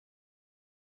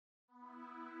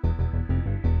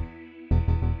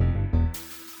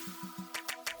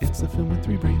It's a film with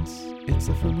three brains. It's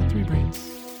a film with three brains.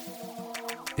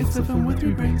 It's a film with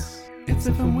three brains. It's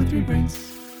a film with three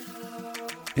brains.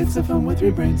 It's a film with three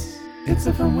brains. It's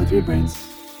a film with three brains.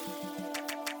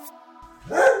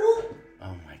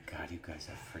 Oh my god, you guys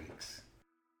are freaks.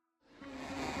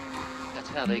 That's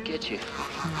how they get you.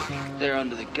 They're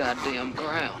under the goddamn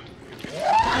ground.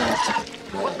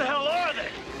 What the hell are they?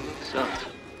 Sons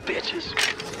of bitches.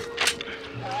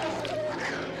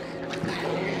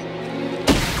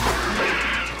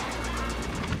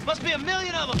 Must be a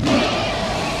million of them.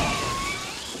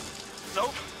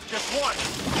 Nope, just one.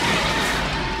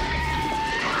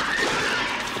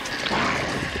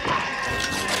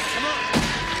 Come on.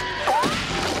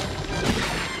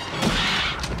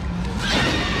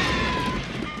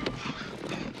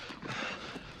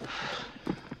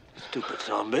 Stupid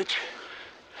son of a bitch.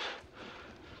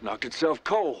 Knocked itself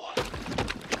cold.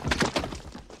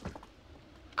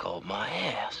 Called my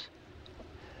ass.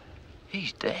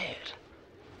 He's dead.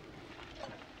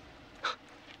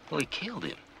 We killed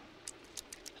him.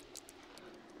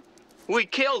 We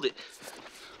killed it.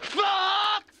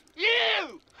 Fuck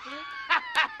you!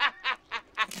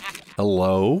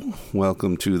 Hello,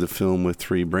 welcome to the Film with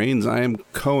Three Brains. I am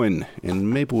Cohen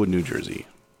in Maplewood, New Jersey.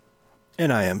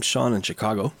 And I am Sean in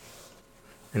Chicago.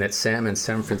 And it's Sam in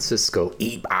San Francisco.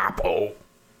 Eep-op-o.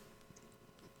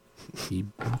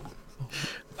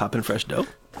 Poppin' fresh dough?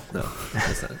 No,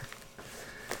 that's not it.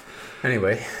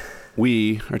 Anyway.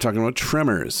 We are talking about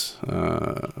Tremors,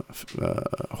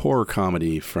 horror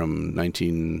comedy from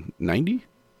 1990?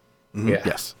 Mm-hmm. Yeah.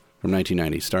 Yes, from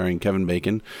 1990, starring Kevin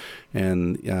Bacon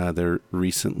and their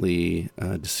recently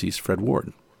deceased Fred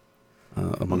Ward,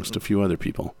 amongst a few other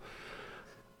people.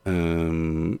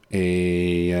 A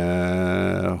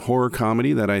horror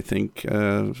comedy that I think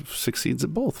succeeds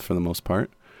at both for the most part.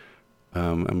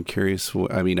 I'm curious.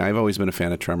 I've always been a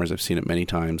fan of Tremors. I've seen it many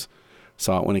times.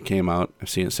 Saw it when it came out. I've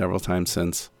seen it several times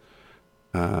since.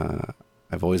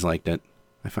 I've always liked it.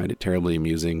 I find it terribly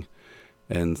amusing.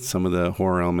 And some of the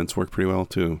horror elements work pretty well,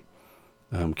 too.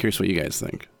 I'm curious what you guys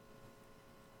think.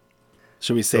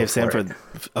 Should we save Sam for...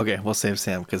 Okay, we'll save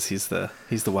Sam because he's the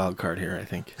wild card here, I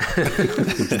think.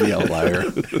 He's the outlier.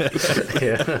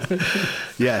 Yeah.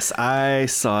 Yes, I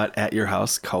saw it at your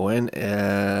house, Cohen,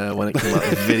 when it came out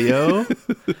in video.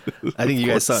 I think you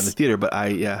guys saw it in the theater, but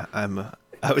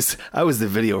I was the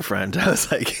video friend. I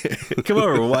was like, come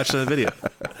over, we'll watch the video.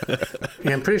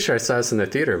 Yeah, I'm pretty sure I saw this in the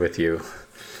theater with you.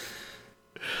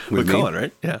 With Colin,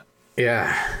 right? Yeah.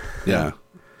 Yeah. Yeah.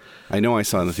 I know I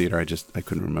saw it in the theater. I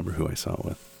couldn't remember who I saw it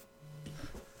with.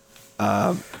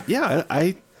 Yeah,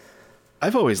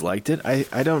 I've always liked it.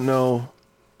 I don't know.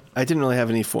 I didn't really have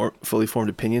any fully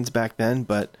formed opinions back then,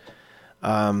 but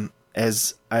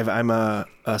as I'm a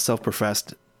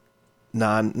self-professed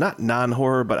not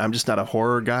non-horror, but I'm just not a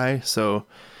horror guy. So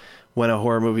when a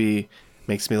horror movie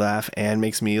makes me laugh and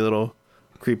makes me a little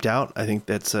creeped out, I think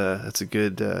that's a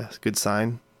good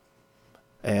sign.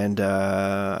 And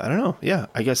I don't know. Yeah,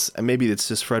 I guess maybe it's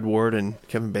just Fred Ward and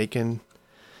Kevin Bacon.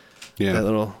 Yeah, that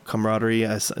little camaraderie.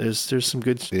 There's some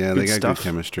good. Yeah, they got stuff. Good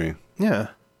chemistry. Yeah,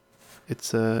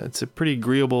 it's a pretty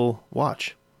agreeable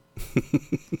watch.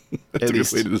 That's a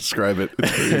good way to describe it.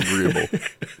 It's very agreeable.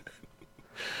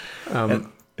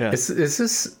 Yeah. Is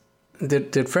this?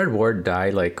 Did Fred Ward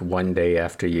die like one day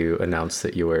after you announced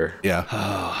that you were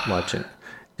watching?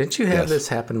 Didn't you have this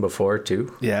happen before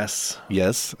too? Yes.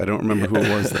 I don't remember who it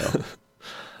was though.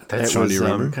 That's Sean, do you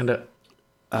remember? Kind of.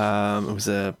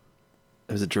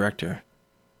 It was a director.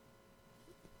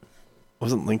 It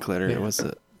wasn't Linklater. Yeah. It was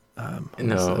a.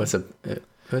 It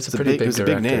was a pretty big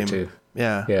director name too.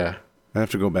 Yeah. Yeah. I have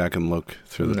to go back and look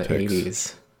through the pics.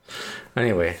 80s.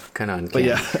 Anyway, kind of But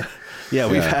uncanny.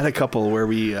 yeah, we've had a couple where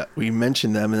we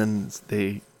mention them and then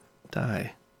they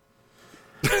die.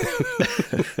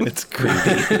 It's creepy.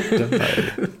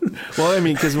 Well, I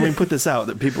mean, because when we put this out,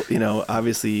 that people,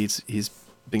 obviously he's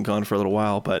been gone for a little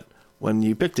while, but when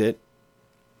you picked it,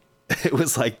 it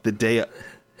was like the day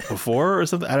before or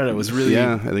something. I don't know. It was really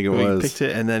I think it was. We picked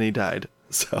it and then he died.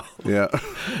 So yeah,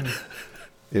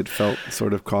 it felt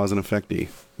sort of cause and effect-y.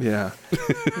 Yeah.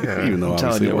 Even though I'm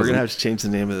telling you, we're gonna have to change the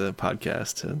name of the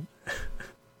podcast to.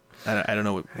 I don't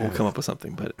know. We'll come up with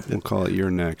something, but we'll call it You're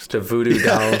Next. The Voodoo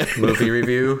Doll movie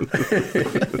review.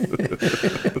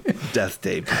 Death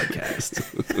Day podcast.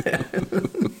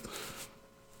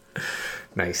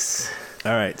 Nice.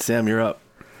 All right, Sam, you're up.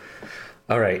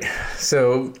 All right.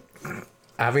 So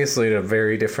obviously at a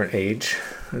very different age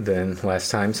than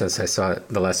last time, since I saw it.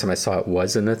 The last time I saw it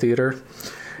was in the theater,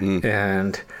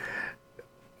 and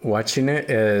watching it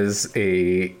as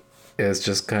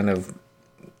just kind of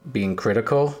being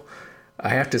critical. I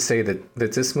have to say that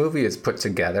this movie is put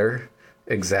together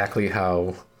exactly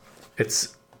how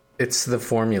it's the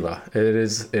formula. It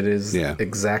is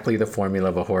exactly the formula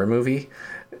of a horror movie.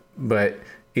 But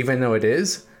even though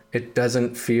it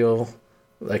doesn't feel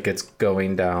like it's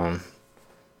going down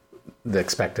the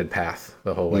expected path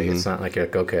the whole way. It's not like you're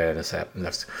like, okay,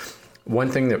 that's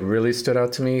one thing that really stood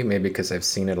out to me, maybe because I've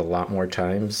seen it a lot more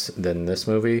times than this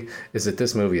movie, is that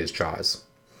this movie is Jaws.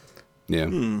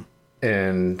 Yeah.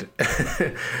 And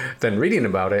then reading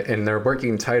about it, and their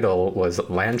working title was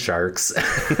Land Sharks.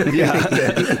 Yeah.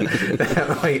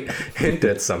 that might hint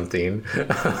at something.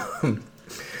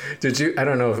 Did you? I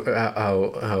don't know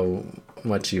how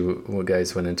much you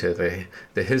guys went into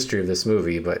the history of this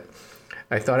movie, but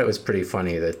I thought it was pretty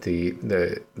funny that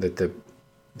the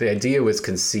idea was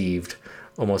conceived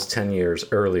almost 10 years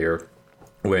earlier,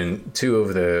 when two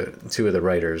of the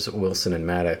writers, Wilson and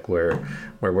Maddock, were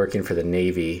working for the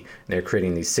Navy, and they're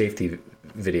creating these safety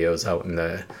videos out in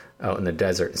the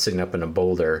desert, sitting up in a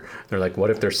boulder. They're like, what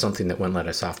if there's something that wouldn't let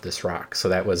us off this rock? So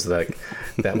that was like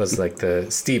the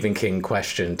Stephen King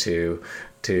question to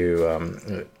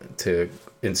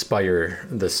inspire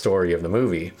the story of the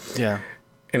movie. Yeah.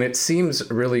 And it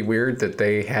seems really weird that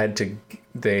they had to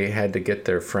get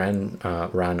their friend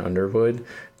Ron Underwood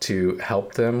to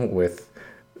help them with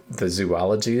the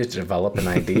zoology to develop an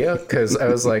idea, because I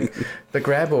was like, the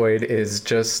Graboid is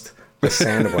just a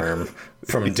sandworm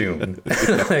from Dune.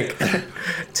 Like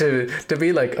to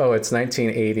be like, oh, it's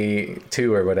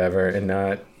 1982 or whatever, and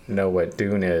not know what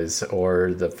Dune is,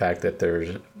 or the fact that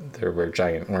there were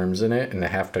giant worms in it, and they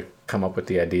have to come up with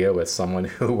the idea with someone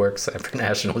who works for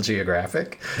National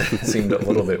Geographic seemed a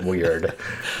little bit weird.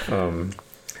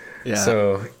 Yeah.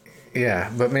 So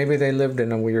yeah, but maybe they lived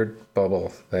in a weird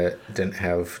bubble that didn't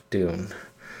have Dune.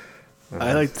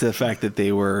 I liked the fact that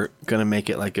they were gonna make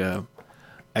it like a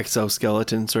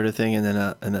exoskeleton sort of thing, and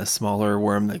then a smaller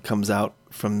worm that comes out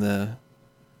from the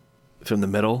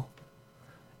middle,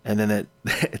 and then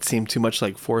it seemed too much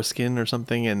like foreskin or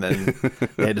something, and then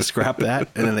they had to scrap that,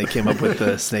 and then they came up with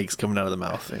the snakes coming out of the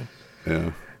mouth thing.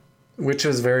 Yeah. Which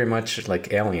was very much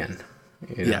like Alien.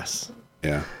 You know? Yes.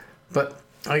 Yeah. But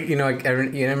I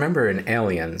remember in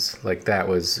Aliens, like that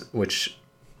which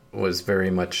was very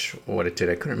much what it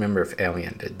did. I couldn't remember if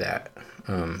Alien did that.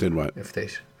 Did what?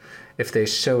 If they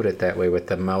showed it that way with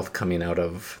the mouth coming out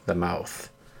of the mouth.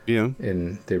 Yeah.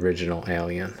 In the original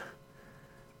Alien.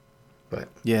 But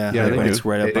yeah, like when they it's do.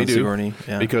 right up They on do. Sigourney.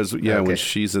 Yeah. Because when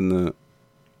she's in the.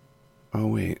 Oh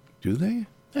wait, do they?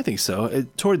 I think so.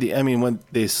 When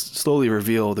they slowly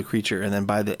reveal the creature, and then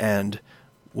by the end,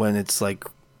 when it's like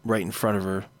right in front of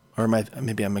her, or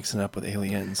maybe I'm mixing it up with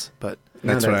Aliens, but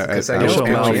That's what I know show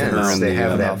Aliens, they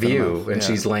have that mouth and view, mouth, and yeah.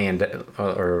 she's laying,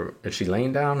 or is she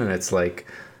laying down, and it's like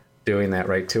doing that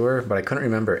right to her. But I couldn't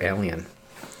remember Alien.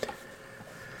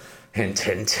 Hint,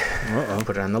 hint. Uh-oh.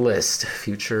 Put it on the list.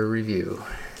 Future review.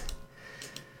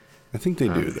 I think they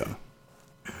do though.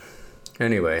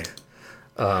 Anyway,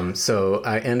 so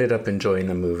I ended up enjoying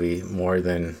the movie more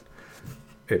than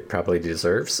it probably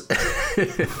deserves.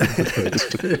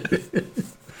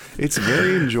 It's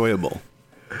very enjoyable.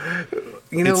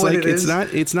 You know It's what like it is?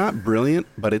 it's not brilliant,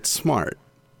 but it's smart,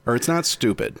 or it's not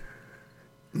stupid.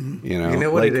 You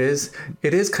know what it is?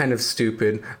 It is kind of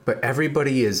stupid, but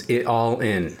everybody is all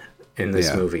in this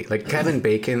Yeah. movie. Like Kevin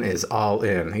Bacon is all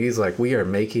in. He's like, we are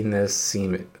making this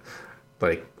seem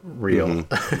like real.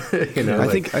 I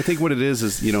think what it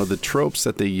is the tropes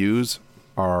that they use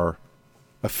are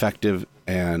effective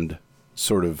and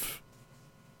sort of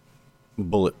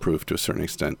bulletproof to a certain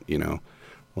extent.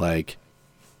 Like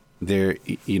there,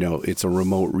 it's a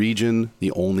remote region.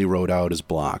 The only road out is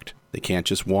blocked. They can't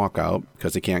just walk out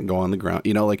because they can't go on the ground.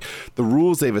 Like the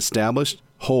rules they've established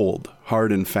hold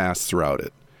hard and fast throughout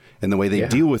it. And the way they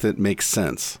deal with it makes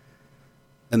sense.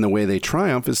 And the way they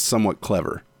triumph is somewhat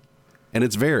clever. And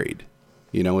it's varied.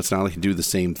 It's not like you do the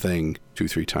same thing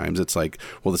 2-3 times. It's like,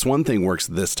 well, this one thing works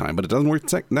this time, but it doesn't work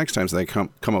next time, so they come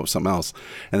up with something else.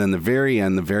 And then the very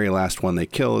end, the very last one they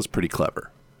kill is pretty clever.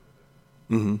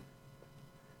 Mm-hmm.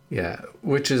 Yeah,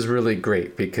 which is really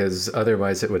great, because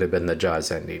otherwise it would have been the Jaws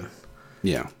ending.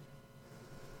 Yeah.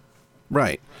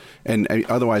 Right. And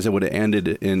otherwise it would have ended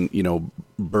in,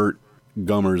 Bert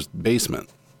Gummer's basement.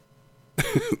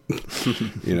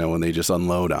 When they just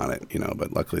unload on it,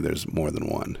 but luckily there's more than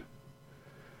one.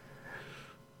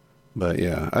 But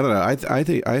yeah, I don't know. I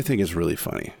think it's really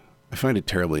funny. I find it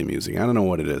terribly amusing. I don't know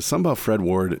what it is. Something about Fred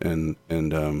Ward and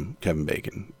Kevin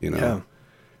Bacon, Yeah.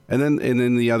 And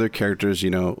then the other characters,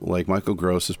 like Michael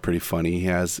Gross is pretty funny. He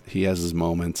has his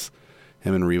moments.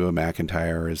 Him and Reba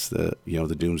McEntire as the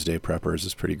Doomsday Preppers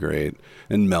is pretty great.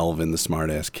 And Melvin, the smart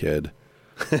ass kid.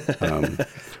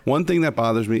 One thing that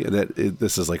bothers me,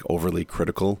 this is like overly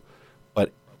critical,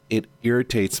 but it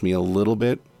irritates me a little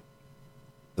bit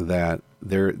that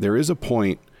there is a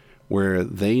point where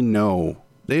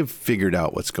they've figured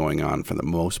out what's going on for the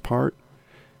most part,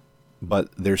 but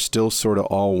they're still sort of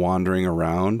all wandering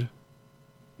around.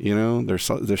 You know, they're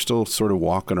still sort of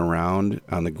walking around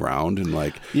on the ground and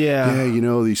like, yeah, you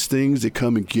know, these things that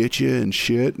come and get you and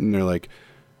shit. And they're like,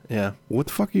 yeah, what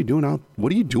the fuck are you doing out?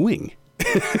 What are you doing?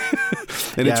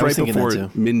 And it's right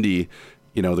before Mindy,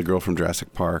 you know, the girl from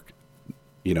Jurassic Park,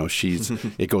 you know,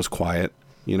 it goes quiet,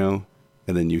 you know,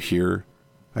 and then you hear,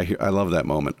 I love that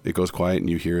moment. It goes quiet and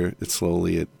you hear it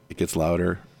slowly. It gets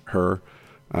louder, her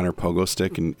on her pogo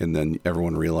stick. And then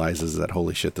everyone realizes that,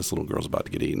 holy shit, this little girl's about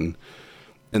to get eaten.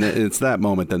 And it's that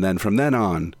moment, and then from then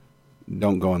on,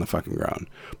 don't go on the fucking ground.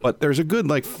 But there's a good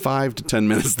like 5 to 10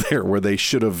 minutes there where they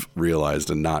should have realized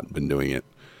and not been doing it.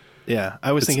 Yeah,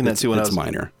 I was thinking that too when I was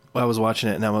minor. I was watching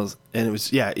it, and it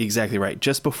was exactly right.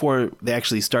 Just before they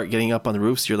actually start getting up on the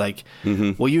roofs, you're like,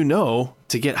 well, you know,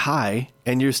 to get high,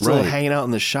 and you're still hanging out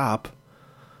in the shop,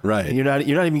 right? And you're not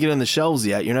even getting on the shelves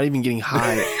yet. You're not even getting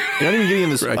high. You're not even getting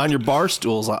this on your bar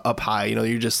stools up high. You know,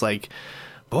 you're just like,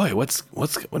 boy, what's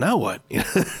now what?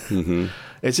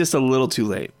 It's just a little too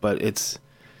late, but it's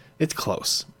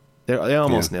close. They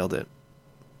almost nailed it.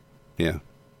 Yeah.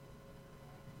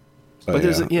 But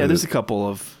there's a couple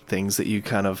of things that you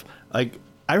kind of like.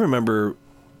 I remember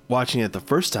watching it the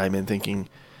first time and thinking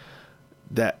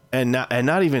that, and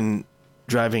not even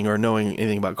driving or knowing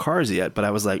anything about cars yet, but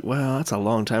I was like, well, that's a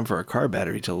long time for a car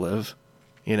battery to live.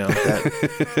 You know,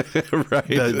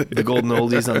 the golden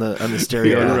oldies on the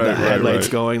stereo, the headlights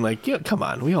going like, yeah, come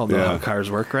on, we all know how cars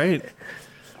work, right?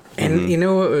 And you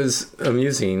know what was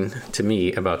amusing to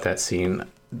me about that scene?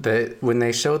 That when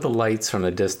they show the lights from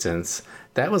a distance,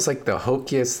 that was like the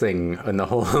hokiest thing in the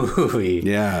whole movie.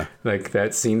 Yeah, like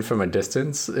that scene from a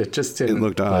distance, it just didn't. It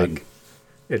looked odd. Like,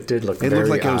 it did look. It looked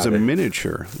like it was a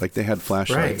miniature, like they had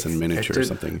flashlights in miniature or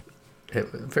something.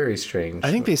 Very strange.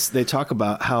 I think they talk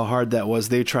about how hard that was.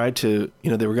 They tried to, you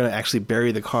know, they were going to actually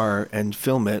bury the car and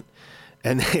film it,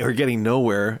 and they were getting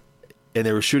nowhere, and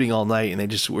they were shooting all night, and they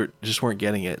just weren't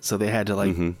getting it. So they had to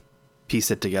like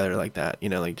piece it together like that, you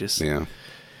know, like just the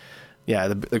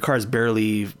car's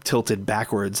barely tilted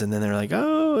backwards, and then they're like,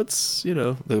 oh, it's, you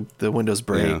know, the windows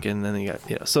break, and then they got,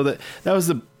 you know, so that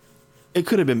was it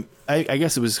could have been. I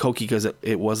guess it was hokey because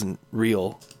it wasn't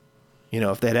real. You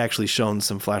know, if they had actually shown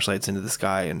some flashlights into the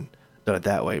sky and done it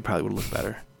that way, it probably would have looked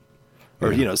better.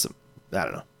 Or, you know, I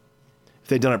don't know. If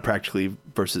they'd done it practically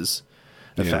versus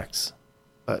effects.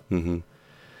 But,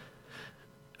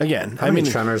 again, how many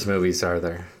Tremors movies are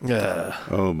there?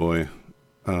 Oh, boy.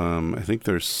 I think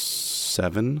there's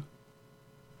 7.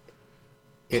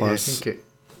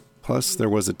 Plus, there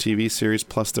was a TV series,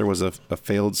 plus there was a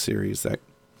failed series that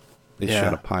they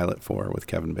shot a pilot for with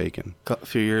Kevin Bacon a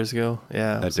few years ago.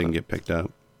 Yeah, that didn't get picked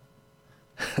up.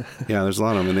 Yeah, there's a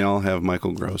lot of them, and they all have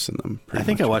Michael Gross in them. I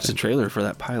think I watched the trailer for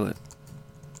that pilot.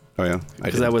 Oh yeah,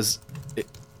 because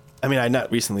I mean,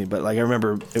 not recently, but like I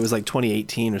remember it was like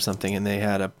 2018 or something, and they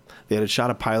had shot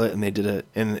a pilot, and they did it,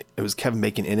 and it was Kevin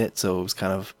Bacon in it, so it was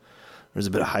kind of, there was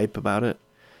a bit of hype about it.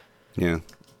 Yeah,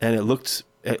 and it looked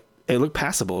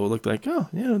passable. It looked like, oh,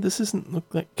 you know, this doesn't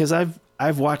look like, because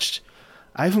I've watched.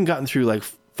 I haven't gotten through like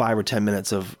 5 or 10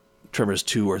 minutes of Tremors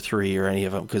 2 or 3 or any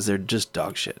of them because they're just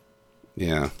dog shit.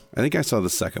 Yeah. I think I saw the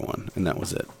second one and that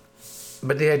was it.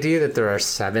 But the idea that there are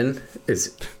 7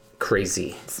 is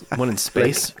crazy. One in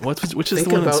space? Like, which is the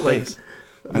one in space?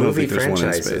 Like, movie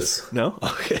franchises. No?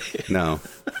 Okay. No.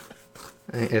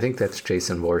 I think that's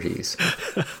Jason Voorhees.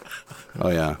 Oh,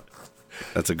 yeah.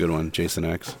 That's a good one. Jason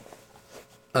X.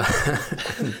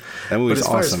 That movie's awesome. But as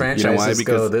far as franchises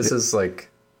go, this is like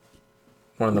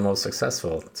one of the most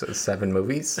successful. 7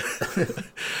 movies.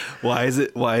 Why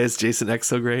is Jason X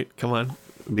so great? Come on.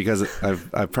 Because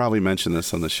I've probably mentioned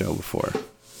this on the show before,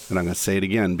 and I'm going to say it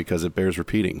again because it bears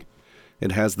repeating.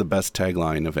 It has the best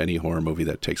tagline of any horror movie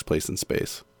that takes place in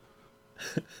space.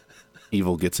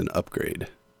 Evil gets an upgrade.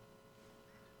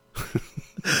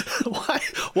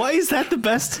 Why is that the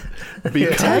best?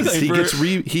 Because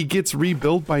he gets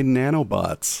rebuilt by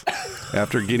nanobots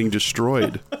after getting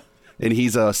destroyed. And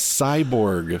he's a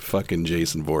cyborg fucking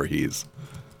Jason Voorhees.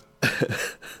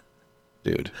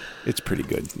 Dude, it's pretty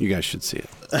good. You guys should see it.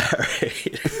 All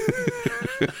right.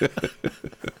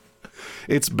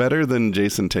 It's better than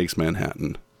Jason Takes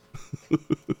Manhattan.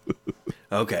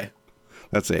 Okay.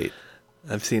 That's 8.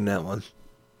 I've seen that one.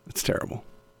 It's terrible.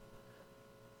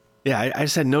 Yeah, I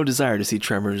just had no desire to see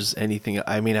Tremors, anything.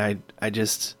 I mean, I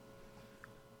don't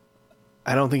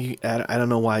think, I don't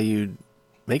know why you'd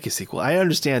make a sequel. I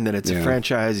understand that it's a Yeah.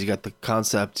 franchise. You got the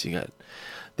concept.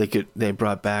 They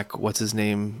brought back what's his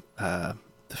name, the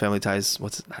Family Ties.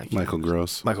 Michael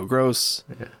Gross. Michael Gross.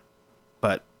 Yeah.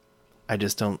 But I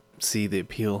just don't see the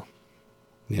appeal.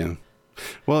 Yeah.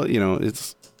 Well,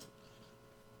 it's.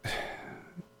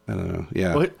 I don't know.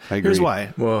 Yeah. Well, I agree. here's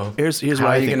why. Well, here's how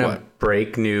why are I you think going to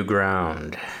break new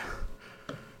ground?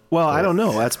 Well, I don't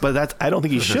know. I don't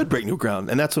think he should break new ground,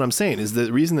 and that's what I'm saying. Is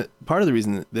part of the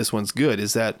reason that this one's good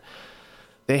is that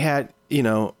they had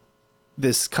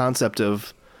this concept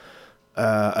of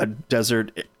a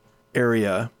desert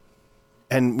area,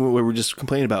 and what we were just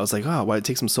complaining about was like, oh, why it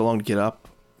takes them so long to get up,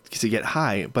 to get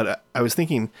high. But I was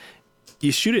thinking,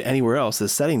 you shoot it anywhere else, the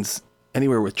settings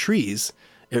anywhere with trees,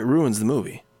 it ruins the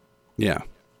movie. Yeah.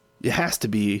 It has to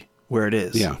be where it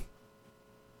is. Yeah.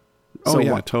 So Oh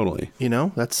yeah, totally.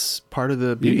 That's part of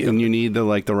the beauty. And you need the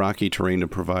rocky terrain to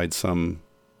provide some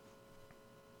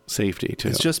safety too.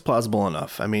 It's just plausible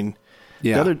enough. I mean,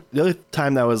 yeah. the other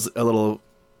time that was a little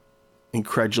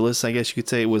incredulous, I guess you could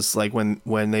say, was like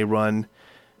when they run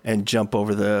and jump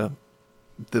over the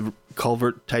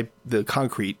culvert type, the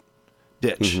concrete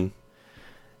ditch, Mm-hmm.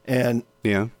 and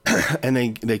Yeah. and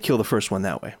they kill the first one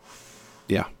that way.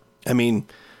 Yeah. I mean,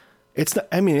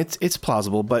 it's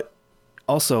plausible, but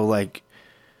also like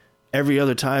every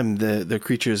other time the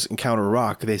creatures encounter a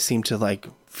rock, they seem to like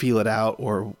feel it out,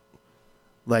 or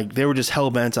like they were just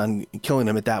hell bent on killing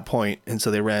them at that point, and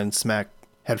so they ran smack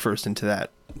headfirst into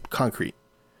that concrete.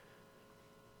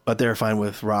 But they're fine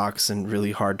with rocks and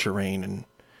really hard terrain, and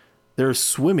they're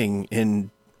swimming in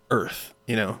earth,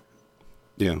 Yeah.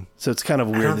 So it's kind of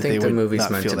weird I don't that think they the would movie's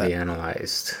not meant feel to that. be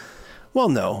analyzed. Well,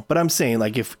 no, but I'm saying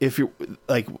like if you're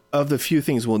like, of the few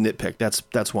things we'll nitpick,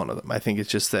 that's one of them. I think it's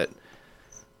just that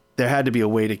there had to be a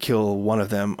way to kill one of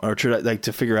them, or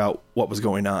to figure out what was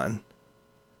going on.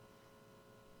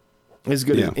 It's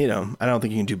good, Yeah. I don't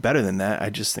think you can do better than that. I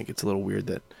just think it's a little weird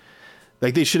that,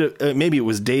 like, they should have. Maybe it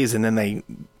was days and then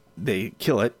they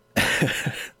kill it.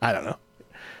 I don't know.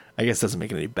 I guess it doesn't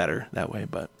make it any better that way,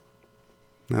 but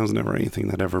That was never anything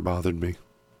that ever bothered me.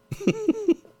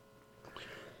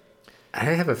 I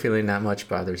have a feeling not much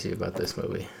bothers you about this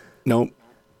movie. Nope.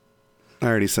 I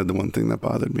already said the one thing that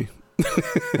bothered me.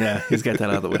 yeah, he's got that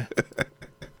out of the way.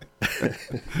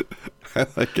 I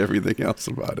like everything else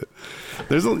about it.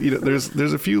 There's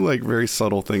a few like very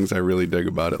subtle things I really dig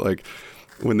about it. Like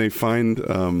when they find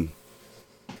in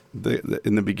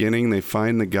the beginning they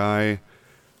find the guy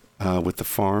with the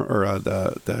farm or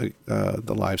the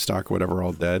livestock or whatever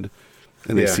all dead,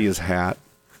 and they see his hat,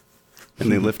 and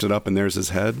they lift it up and there's his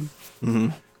head. Mm-hmm.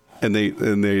 And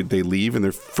they leave and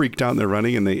they're freaked out and they're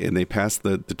running and they pass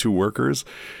the two workers.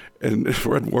 And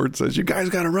Fred Ward says, "You guys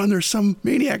got to run. There's some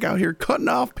maniac out here cutting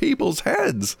off people's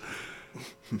heads."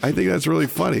 I think that's really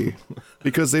funny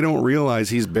because they don't realize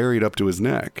he's buried up to his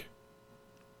neck.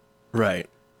 Right.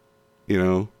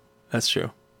 That's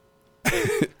true.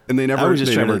 And they never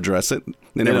address it.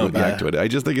 They never go don't, back to it. I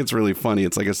just think it's really funny.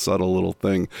 It's like a subtle little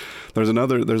thing. There's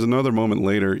another moment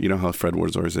later. You know how Fred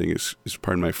Ward's always saying is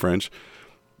pardon my French.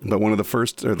 But one of the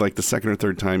first, or like the second or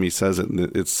third time he says it, and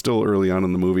it's still early on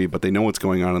in the movie, but they know what's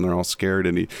going on and they're all scared.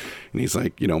 And he's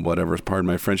like, whatever, pardon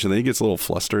my French. And then he gets a little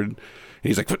flustered. And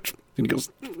he's like, what? And he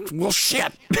goes, well,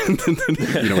 shit. And then,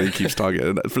 he keeps talking.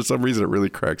 And for some reason, it really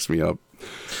cracks me up.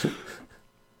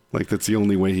 Like that's the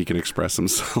only way he can express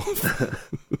himself.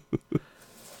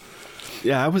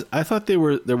 Yeah, I thought there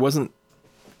wasn't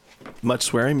much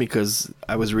swearing because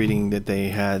I was reading that they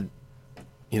had,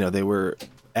 they were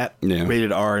at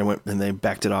rated R and they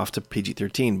backed it off to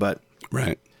PG-13, but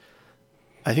right.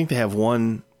 I think they have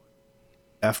one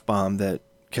F-bomb that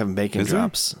Kevin Bacon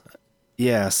drops.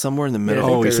 Yeah, somewhere in the middle.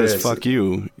 Oh, he says "fuck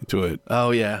you" to it.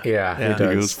 Oh yeah, yeah. He does.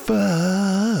 He goes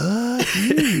 "fuck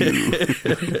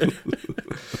you."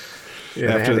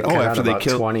 Yeah, after they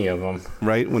kill 20 of them,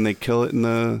 right when they kill it in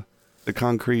the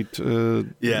concrete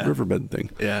riverbed thing.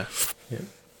 Yeah.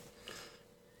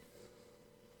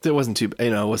 It wasn't too,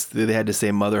 they had to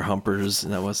say mother humpers,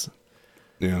 and that was,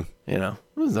 it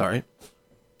was all right.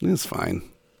 It's fine.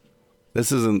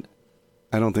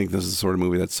 I don't think this is the sort of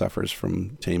movie that suffers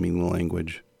from taming the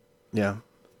language. Yeah.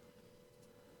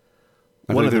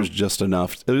 I think there's just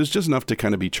enough. It was just enough to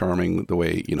kind of be charming the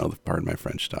way, the pardon my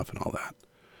French stuff and all that.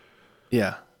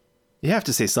 Yeah. You have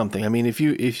to say something. I mean, if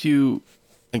you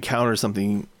encounter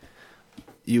something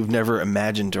you've never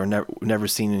imagined or never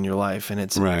seen in your life and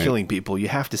it's killing people, you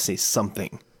have to say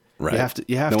something. Right.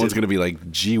 You have no to. one's going to be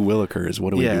like, "Gee Willikers,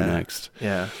 what do we do next?"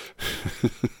 Yeah.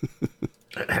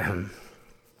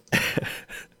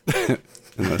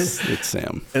 Unless it's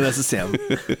Sam. Unless it's Sam.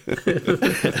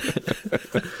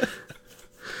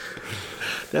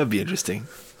 That would be interesting.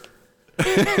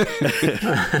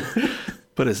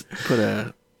 Put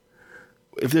a.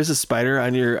 If there's a spider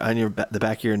on the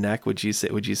back of your neck, would you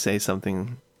say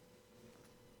something?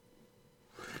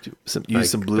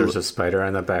 Use some blue. There's a spider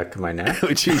on the back of my neck.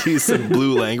 Would you use some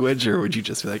blue language, or would you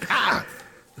just be like, ah?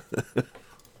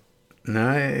 No,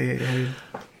 I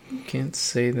can't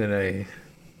say that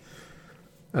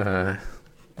I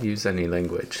use any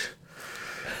language.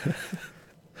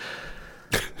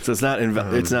 So it's not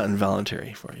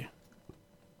involuntary for you.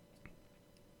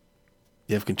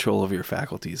 You have control over your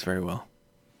faculties very well.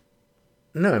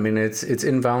 No, I mean it's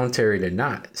involuntary to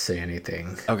not say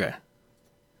anything. Okay.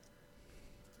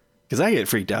 Because I get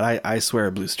freaked out. I swear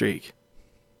a blue streak.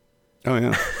 Oh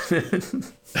yeah.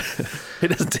 It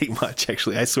doesn't take much,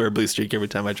 actually. I swear a blue streak every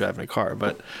time I drive in a car,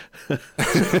 but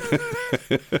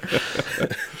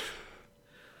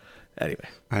anyway.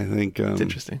 I think it's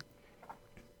interesting.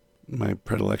 My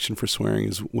predilection for swearing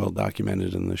is well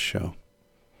documented in this show.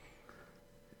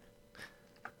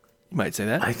 You might say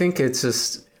that. I think it's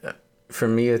just, for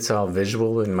me, it's all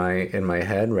visual in my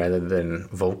head rather than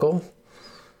vocal.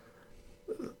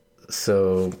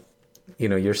 So,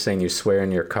 you're saying you swear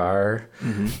in your car,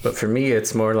 but for me,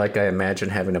 it's more like I imagine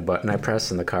having a button I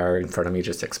press and the car in front of me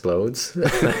just explodes.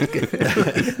 Like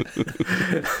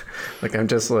I'm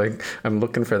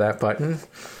looking for that button.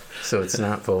 So it's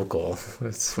not vocal.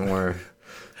 It's more,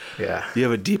 yeah. You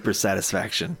have a deeper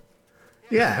satisfaction.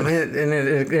 Yeah, I mean, and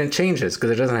it changes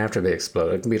because it doesn't have to be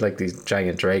explode. It can be like these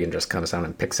giant dragon just comes down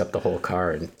and picks up the whole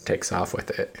car and takes off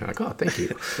with it. You're like, oh, thank you.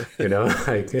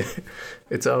 Like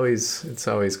it's always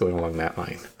going along that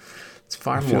line. It's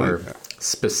far more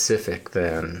specific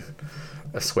than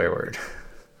a swear word.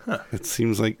 Huh. It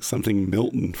seems like something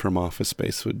Milton from Office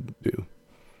Space would do,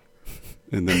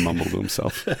 and then mumble to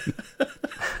himself.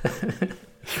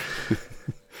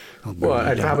 I'll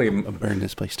burn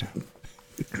this place down.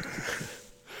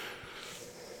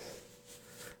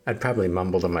 I'd probably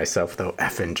mumble to myself, though,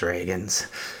 effing dragons.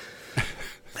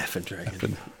 Effing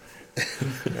dragons.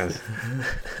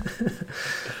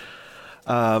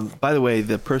 Effing. By the way,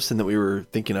 the person that we were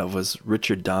thinking of was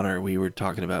Richard Donner. We were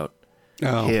talking about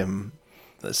him.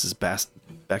 This is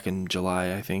back in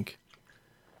July, I think.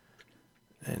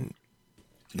 And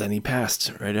then he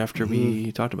passed right after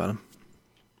we talked about him.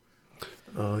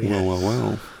 Oh, yeah.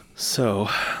 Well. So,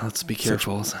 let's be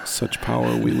careful. Such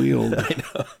power we wield. I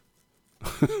know.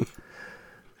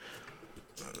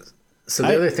 So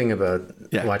the other thing about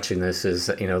watching this is,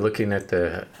 looking at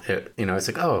it's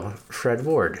like, oh, Fred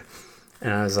Ward.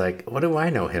 And I was like, what do I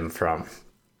know him from?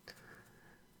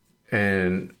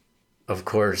 And, of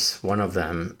course, one of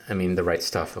them, The Right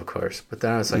Stuff, of course. But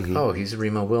then I was like, oh, he's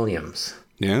Remo Williams.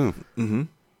 Yeah. Mm-hmm.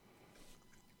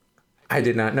 I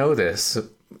did not know this.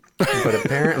 But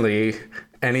apparently,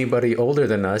 anybody older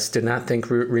than us did not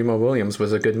think Remo Williams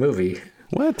was a good movie.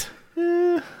 What?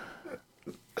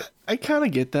 I kind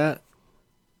of get that.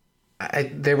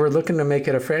 They were looking to make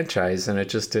it a franchise, and it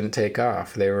just didn't take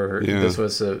off. This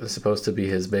was supposed to be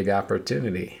his big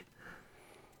opportunity.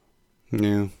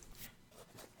 Yeah.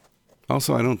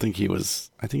 Also, I think he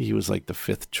was like the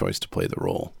fifth choice to play the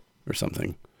role or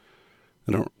something.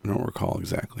 I don't recall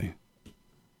exactly.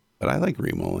 But I like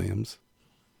Remo Williams.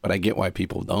 But I get why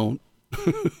people don't.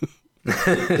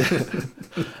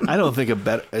 I don't think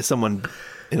an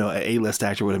A-list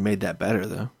actor would have made that better,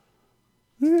 though.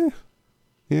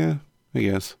 Yeah, I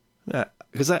guess.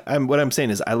 Because what I'm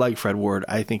saying is I like Fred Ward.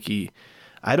 I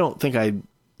don't think I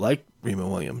like Remo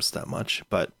Williams that much,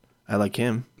 but I like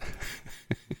him.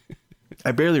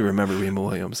 I barely remember Remo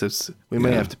Williams. We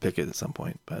may have to pick it at some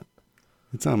point, but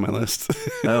it's on my list.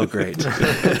 Oh, great.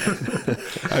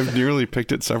 I've nearly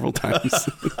picked it several times.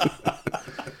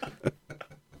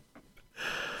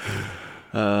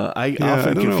 I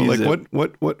often don't confuse know. Like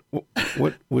what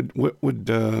would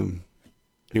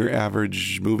your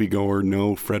average moviegoer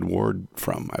know Fred Ward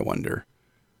from? I wonder.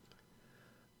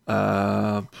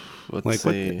 Let's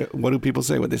see. What do people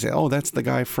say? Would they say, "Oh, that's the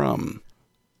guy from"?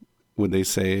 Would they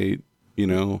say,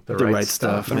 the right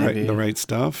stuff? The right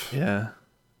stuff. Yeah.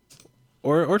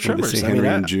 Or Tremors. Would they say Henry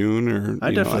and June, or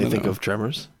I definitely think of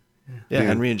Tremors. Yeah,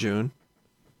 Henry and June,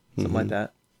 something like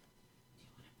that.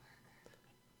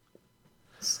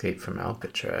 Escape from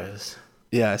Alcatraz.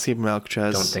 Yeah, Escape from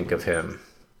Alcatraz. Don't think of him.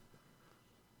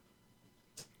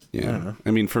 Yeah, I don't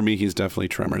know. For me, he's definitely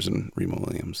Tremors and Remo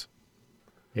Williams.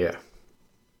 Yeah.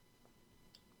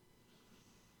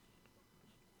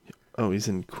 Oh, he's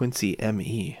in Quincy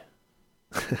M.E.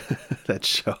 That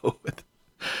show.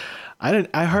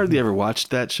 I hardly ever watched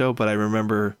that show, but I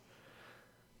remember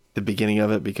the beginning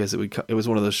of it because it was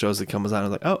one of those shows that comes on. I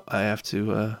was like, oh, I have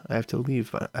to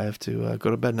leave. I have to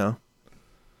go to bed now.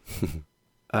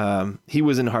 He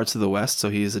was in Hearts of the West, so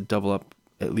he is a double up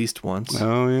at least once.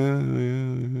 Oh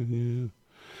yeah.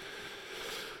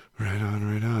 Right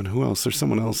on. Who else? There's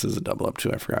someone else is a double up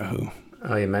too. I forgot who.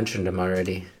 Oh, you mentioned him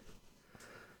already.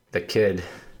 The kid.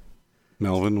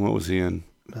 Melvin. What was he in?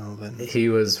 Melvin. He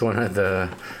was one of the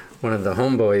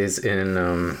homeboys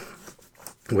in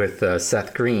with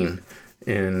Seth Green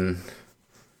in.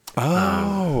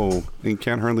 Oh, he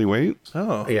Can't Hardly Wait.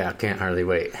 Oh, Yeah, Can't Hardly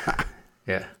Wait.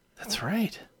 Yeah. that's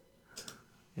right.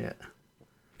 Yeah.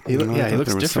 He I thought looks there was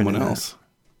different. someone in that. else.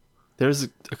 There's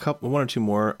a couple, one or two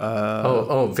more.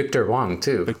 Victor Wong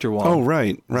too. Victor Wong. Oh,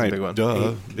 right. a big one.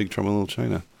 Duh. Big Trouble in Little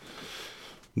China.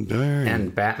 Darn.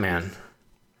 And Batman.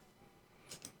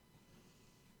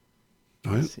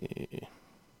 What? Let's see.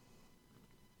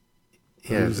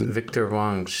 Yeah, Who's it? Victor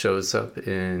Wong shows up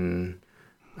in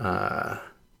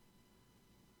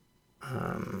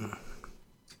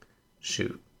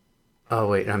shoot. Oh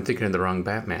wait, I'm thinking of the wrong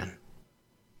Batman.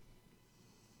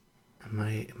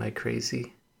 Am I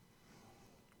crazy?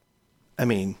 I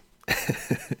mean, Maybe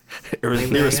I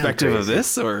am irrespective of crazy.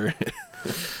 this, or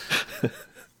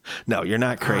no, you're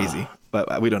not crazy,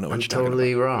 but we don't know what I'm you're talking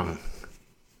totally wrong.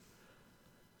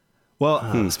 about.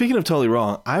 Well, speaking of totally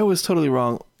wrong, I was totally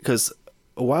wrong because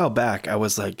a while back I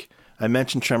was like, I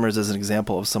mentioned Tremors as an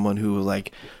example of someone who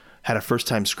like had a first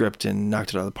time script and knocked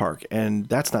it out of the park, and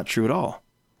that's not true at all.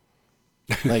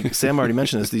 Like Sam already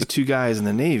mentioned this, these two guys in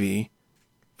the Navy.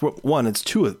 For one, it's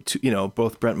two,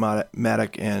 both Brent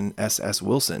Maddock and S.S.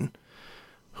 Wilson,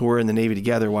 who were in the Navy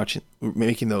together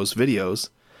making those videos,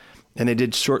 and they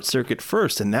did Short Circuit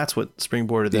first, and that's what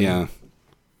springboarded them. Yeah.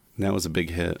 That was a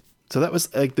big hit. So that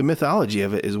was like the mythology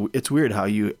of it it's weird how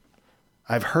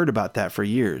I've heard about that for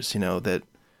years, that,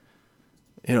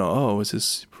 oh, it's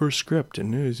his first script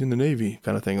and he's in the Navy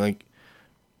kind of thing. Like,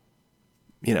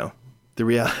 the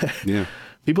reality. Yeah.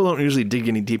 People don't usually dig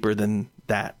any deeper than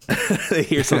that. They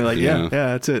hear something like, Yeah. yeah,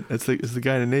 that's it. It's the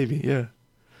guy in the Navy. Yeah.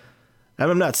 And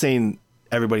I'm not saying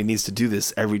everybody needs to do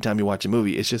this every time you watch a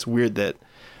movie. It's just weird that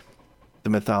the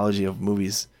mythology of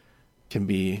movies can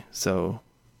be so,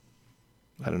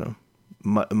 I don't know,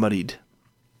 muddied.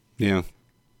 Yeah.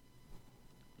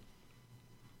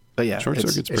 But yeah, Short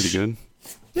Circuit's pretty good.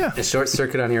 Yeah. Is Short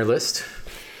Circuit on your list?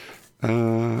 I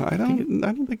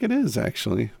don't think it is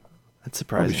actually. That's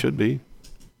Probably surprising. should be.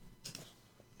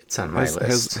 It's on my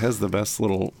list. Has the best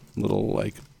little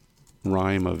like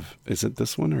rhyme of, is it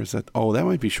this one or is that, oh, that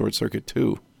might be Short Circuit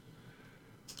 2.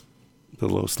 The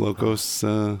Los Locos.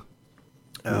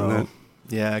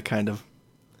 Yeah, kind of.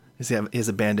 He has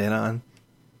a bandana on.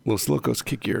 Los Locos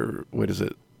kick your, what is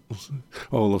it?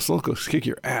 Oh, Los Locos kick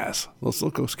your ass. Los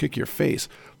Locos kick your face.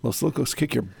 Los Locos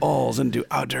kick your balls into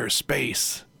outer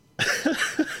space.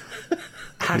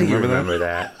 How do you remember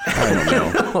that? I don't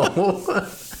know.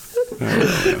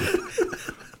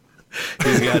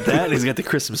 He's got that. And he's got the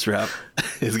Christmas wrap.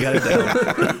 He's got it down.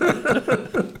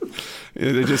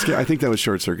 I think that was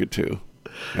Short Circuit 2.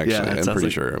 Actually, Yeah, it I'm sounds pretty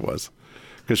like- sure it was.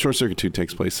 Because Short Circuit 2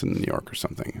 takes place in New York or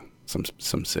something.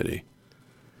 Some city.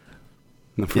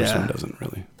 And the first Yeah. one doesn't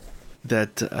really.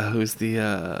 That who's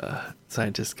the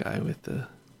scientist guy with the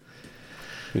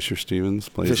Fisher Stevens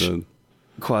plays a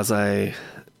quasi?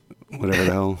 whatever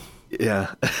the hell,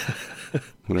 Yeah.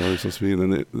 whatever they're supposed to be.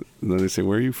 And then they say,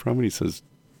 "Where are you from?" And he says,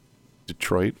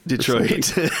 "Detroit." or Detroit.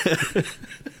 something.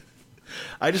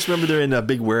 I just remember they're in a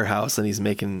big warehouse and he's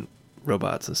making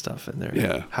robots and stuff, and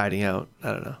they're hiding out.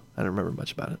 I don't know. I don't remember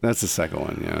much about it. That's the second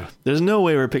one. Yeah. There's no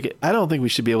way we're picking. I don't think we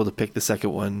should be able to pick the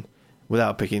second one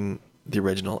without picking the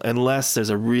original, unless there's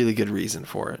a really good reason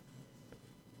for it.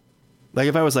 Like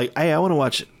if I was like, "Hey, I want to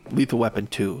watch Lethal Weapon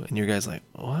 2," and your guys like,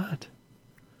 "What?"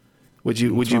 What's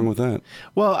wrong with that?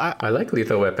 Well, I like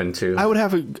Lethal Weapon 2. I would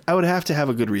have to have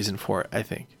a good reason for it, I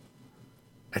think.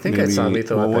 I think I saw Maybe-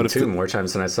 Lethal well, what Weapon if 2 the- more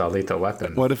times than I saw Lethal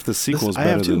Weapon. What if the sequel's I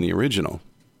have better than to. the original?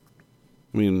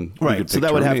 I mean, you Right, could so pick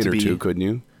that would have to Terminator be- 2, couldn't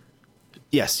you?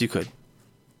 Yes, you could.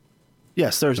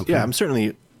 Yes, there's. Okay. Yeah, I'm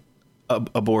certainly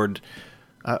aboard.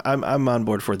 I'm on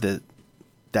board for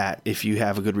that if you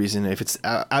have a good reason. If it's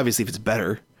obviously if it's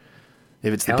better,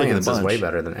 if it's the pick of Aliens the is bunch. way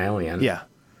better than Alien. Yeah.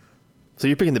 So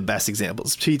you're picking the best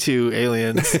examples. T2,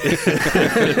 Aliens.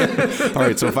 All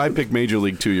right, so if I pick Major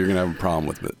League 2, you're gonna have a problem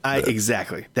with it.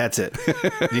 Exactly. That's it.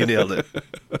 You nailed it.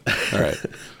 All right,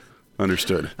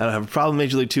 understood. I don't have a problem with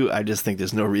Major League 2. I just think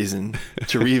there's no reason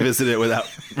to revisit it without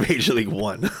Major League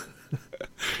 1.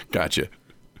 Gotcha.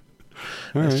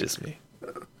 All That's right. just me.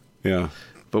 Yeah.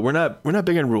 But we're not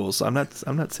big on rules. I'm not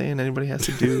saying anybody has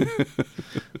to do.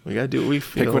 We gotta do what we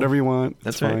feel. Pick whatever you want.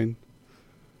 That's right. fine.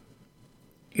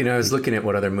 You know, I was looking at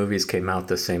what other movies came out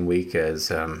the same week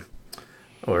as,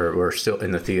 or were still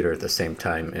in the theater at the same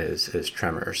time as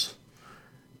Tremors,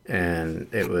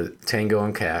 and it was Tango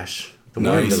and Cash, The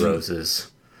War of the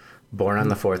Roses, Born on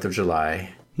the 4th of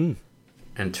July,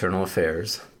 Internal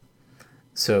Affairs.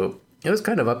 So it was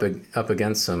kind of up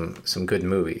against some good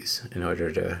movies in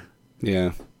order to.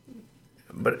 Yeah.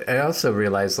 But I also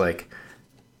realized, like,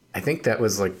 I think that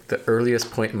was like the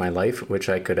earliest point in my life which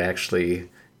I could actually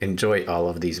enjoy all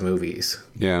of these movies.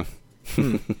 Yeah.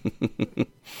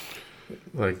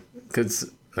 Like,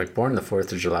 cause like Born the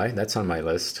 4th of July, that's on my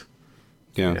list.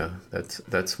 Yeah. You know,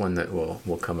 that's one that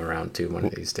we'll come around to one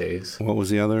of these days. What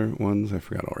was the other ones? I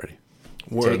forgot already.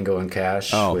 Tango and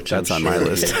Cash. Oh, which that's I'm on my sure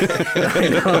list. I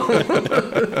know.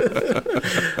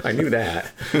 I knew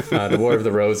that. The War of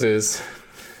the Roses.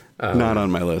 Not on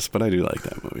my list, but I do like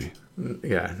that movie.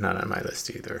 Yeah, not on my list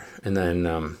either. And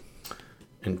then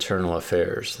Internal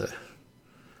Affairs,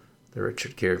 the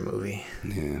Richard Gere movie.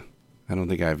 Yeah. I don't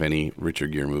think I have any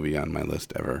Richard Gere movie on my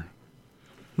list ever.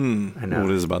 I know.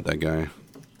 What is about that guy?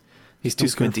 He's too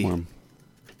squinty.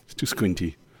 He's too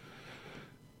squinty.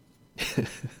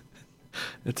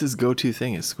 That's his go-to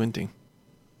thing is squinting.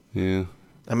 Yeah.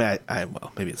 I mean, I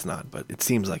well, maybe it's not, but it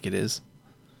seems like it is.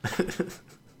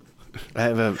 I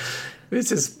have a. It's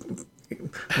just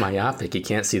myopic. You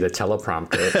can't see the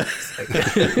teleprompter. I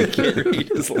can't read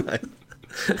his line.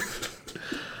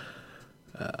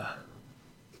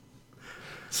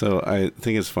 So I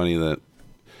think it's funny that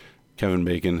Kevin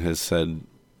Bacon has said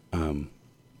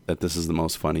that this is the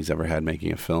most fun he's ever had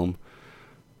making a film.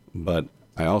 But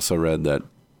I also read that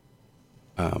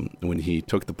when he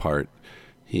took the part,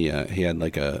 he had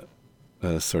like a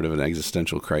sort of an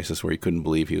existential crisis where he couldn't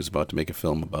believe he was about to make a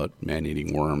film about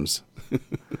man-eating worms.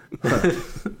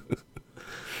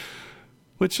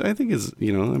 Which I think is, I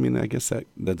mean, I guess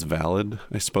that's valid,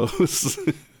 I suppose.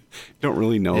 You don't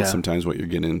really know sometimes what you're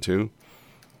getting into.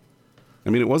 I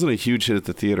mean, it wasn't a huge hit at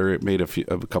the theater. It made a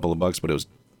couple of bucks, but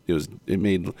it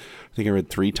made, I think I read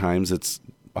 3 times its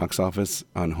box office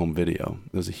on home video.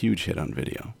 It was a huge hit on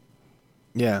video.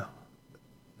 Yeah,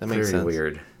 that makes sense. Very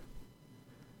weird.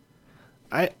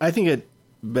 I think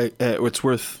it's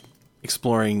worth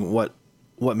exploring what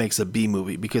makes a B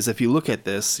movie, because if you look at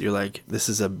this, you're like, this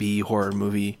is a B horror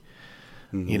movie,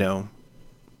 by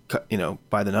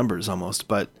the numbers almost.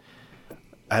 But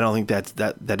I don't think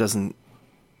that doesn't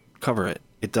cover it.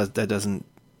 That doesn't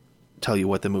tell you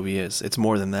what the movie is. It's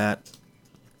more than that.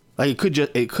 Like it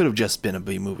could have just been a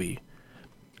B movie.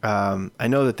 I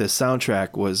know that the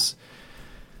soundtrack was.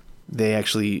 They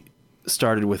actually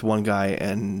started with one guy,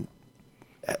 and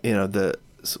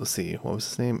let's see, what was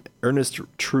his name? Ernest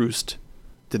Troost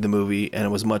did the movie, and it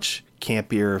was much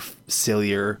campier,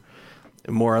 sillier,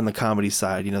 more on the comedy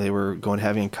side. They were going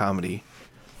heavy in comedy.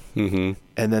 Mm-hmm.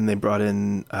 And then they brought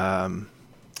in, where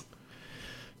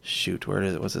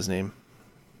is it? What's his name?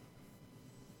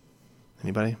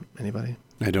 Anybody?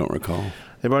 I don't recall.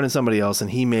 They brought in somebody else,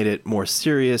 and he made it more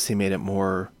serious. He made it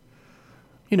more,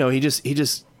 he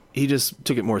just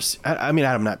took it more. I mean,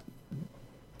 I'm not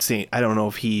saying, I don't know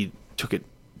if he took it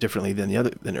differently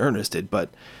than Ernest did, but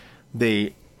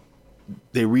they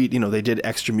did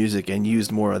extra music and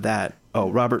used more of that.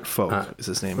 Oh, Robert Folk is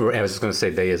his name. I was just going to say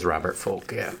they is Robert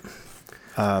Folk, yeah.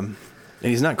 And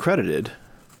he's not credited,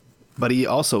 but he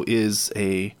also is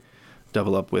a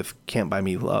double up with Can't Buy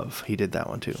Me Love. He did that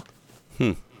one too.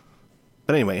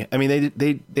 But anyway, I mean,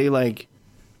 they like,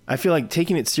 I feel like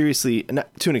taking it seriously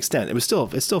to an extent. It's still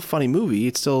a funny movie.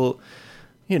 It's still,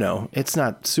 it's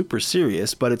not super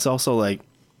serious, but it's also like,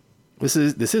 this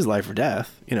is life or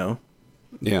death,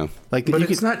 Yeah. Like, but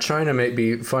it's not trying to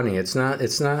be funny. It's not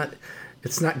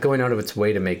going out of its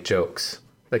way to make jokes.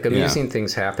 Like, amusing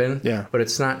things happen. Yeah. But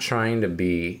it's not trying to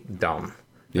be dumb.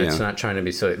 Yeah. It's not trying to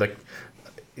be silly. Like,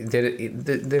 they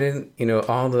didn't,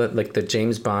 all the, like, the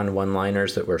James Bond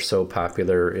one-liners that were so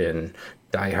popular in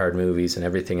Die Hard movies and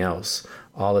everything else,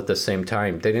 all at the same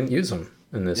time. They didn't use them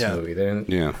in this movie. They didn't.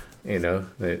 Yeah.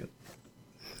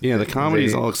 The comedy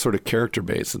is all sort of character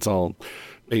based. It's all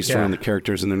based around the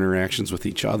characters and their interactions with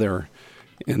each other,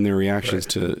 and their reactions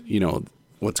to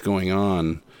what's going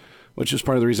on, which is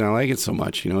part of the reason I like it so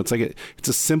much. It's like it's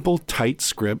a simple, tight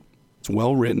script. It's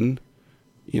well written.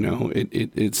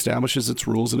 It establishes its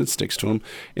rules and it sticks to them,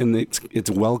 and it's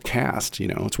well cast.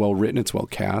 It's well written, it's well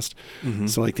cast. Mm-hmm.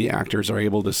 So like the actors are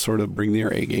able to sort of bring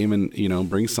their A game and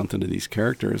bring something to these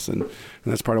characters, and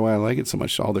that's part of why I like it so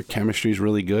much. All their chemistry is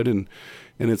really good, and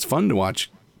it's fun to watch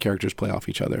characters play off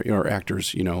each other, or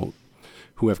actors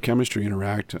who have chemistry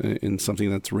interact in something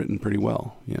that's written pretty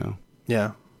well.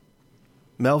 Yeah.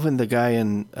 Melvin, the guy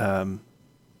in Can't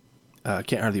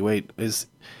Hardly Wait, is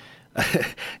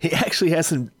he actually has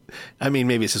some. I mean,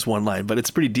 maybe it's just one line, but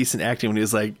it's pretty decent acting when he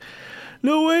was like,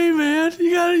 "No way, man!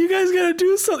 You guys gotta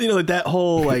do something." Like that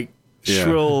whole like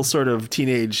shrill sort of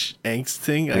teenage angst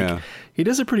thing. Like, he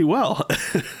does it pretty well.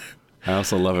 I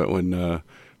also love it when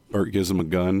Bert gives him a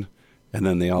gun, and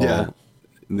then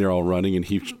they're all running, and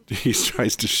he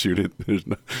tries to shoot it.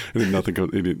 And nothing goes.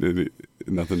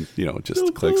 Nothing, just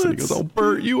No clicks, bullets. and he goes, "Oh,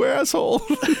 Bert, you asshole!"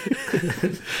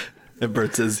 And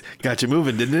Bert says, "Got you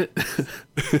moving, didn't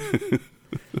it?"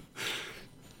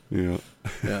 Yeah.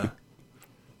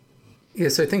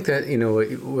 Yes, I think that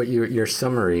what your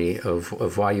summary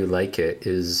of why you like it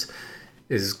is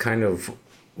kind of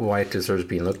why it deserves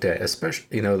being looked at.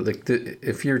 Especially like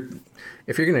if you're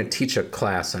going to teach a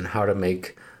class on how to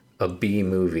make a B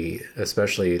movie,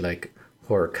 especially like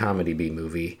horror comedy B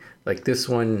movie, like this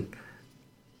one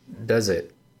does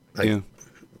it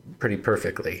pretty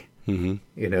perfectly. Mm-hmm.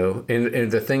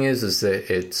 And the thing is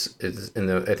that it's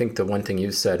I think the one thing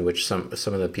you said, which some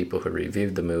of the people who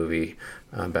reviewed the movie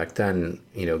back then,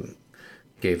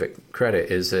 gave it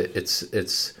credit, is that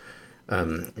it's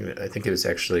I think it was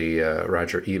actually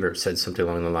Roger Ebert said something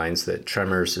along the lines that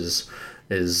Tremors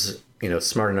is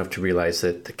smart enough to realize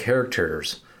that the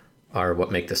characters are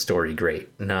what make the story great,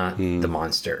 not the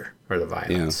monster or the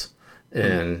violence. Yeah.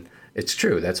 And it's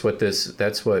true. That's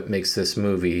what makes this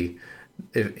movie.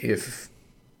 If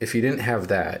you didn't have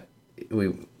that, it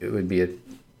would be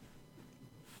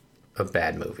a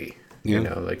bad movie.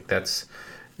 That's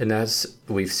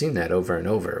we've seen that over and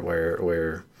over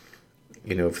where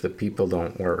if the people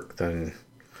don't work, then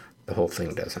the whole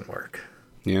thing doesn't work.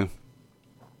 Yeah.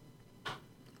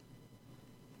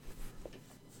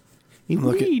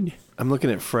 I'm looking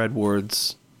at Fred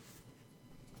Ward's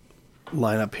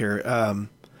lineup here.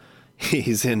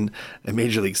 He's in a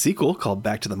Major League sequel called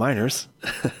Back to the Minors.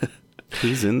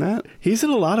 He's in that? He's in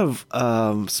a lot of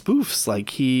spoofs. Like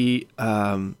he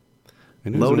and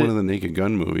he's in one of the Naked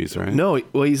Gun movies, right? No,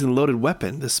 well, he's in Loaded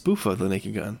Weapon, the spoof of the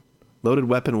Naked Gun. Loaded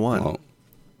Weapon 1. Well,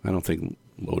 I don't think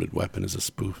Loaded Weapon is a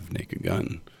spoof of Naked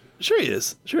Gun. Sure it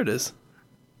is.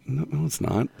 No, it's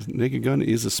not. Naked Gun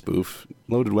is a spoof.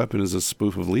 Loaded Weapon is a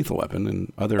spoof of Lethal Weapon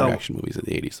and other action movies of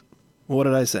the 80s. What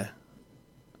did I say?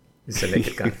 You said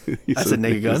Naked Gun. I said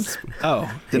Naked Gun?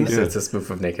 Oh. It's a spoof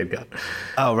of Naked Gun.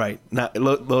 Oh, right. Not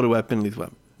Loaded Weapon, Lethal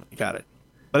Weapon. Got it.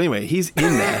 But anyway, he's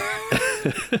in that.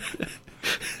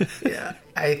 Yeah.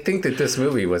 I think that this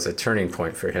movie was a turning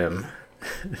point for him.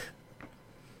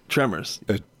 Tremors.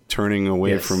 Turning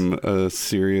away from a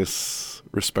serious,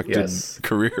 respected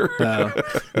career.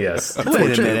 Yes.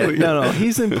 Wait a minute. No.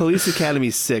 He's in Police Academy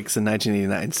 6 in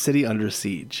 1989, City Under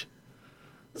Siege.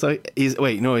 So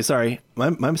sorry. My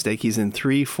mistake. He's in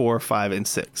 3, 4, 5, and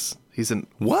 6. He's in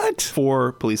what?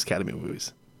 4 Police Academy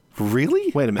movies.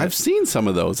 Really? Wait a minute. I've seen some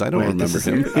of those. I don't remember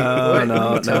him. What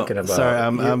are you talking about? Sorry,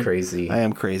 I'm crazy. I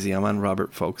am crazy. I'm on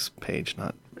Robert Folk's page,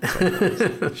 not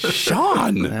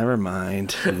Sean. Never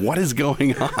mind. What is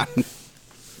going on?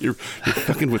 You're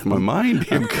fucking with my mind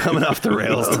here. I'm coming off the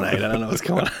rails tonight. I don't know what's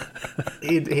going on.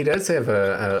 He does have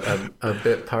a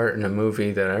bit part in a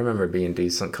movie that I remember being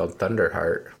decent called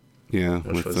Thunderheart. Yeah,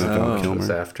 which was Val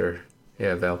Kilmer. After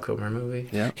Val Kilmer movie.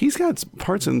 Yeah, he's got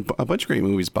parts in a bunch of great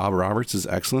movies. Bob Roberts is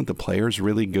excellent. The Player's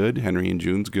really good. Henry and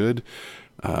June's good.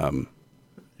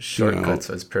 Shortcuts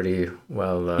was pretty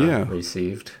well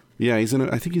received. Yeah, I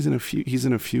think he's in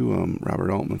a few Robert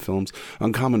Altman films.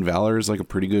 Uncommon Valor is like a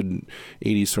pretty good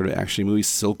 80s sort of action movie.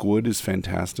 Silkwood is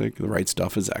fantastic. The Right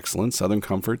Stuff is excellent. Southern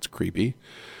Comfort's creepy.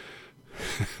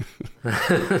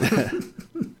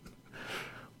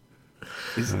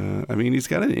 He's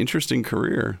got an interesting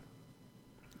career.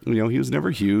 He was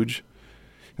never huge.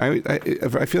 I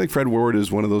feel like Fred Ward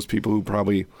is one of those people who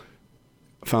probably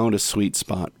found a sweet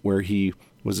spot where he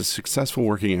was a successful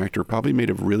working actor, probably made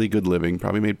a really good living,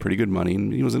 probably made pretty good money,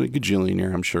 and he wasn't a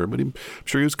gajillionaire, I'm sure, but I'm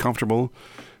sure he was comfortable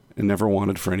and never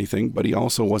wanted for anything, but he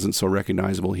also wasn't so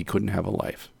recognizable he couldn't have a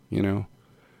life,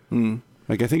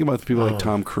 Like I think about the people like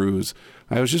Tom Cruise.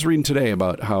 I was just reading today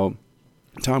about how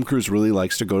Tom Cruise really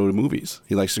likes to go to movies.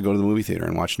 He likes to go to the movie theater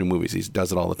and watch new movies. He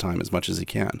does it all the time as much as he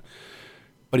can.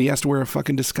 But he has to wear a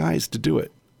fucking disguise to do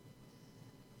it.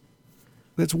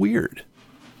 That's weird.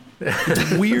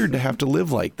 It's weird to have to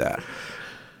live like that.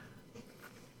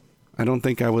 I don't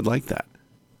think I would like that.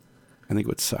 I think it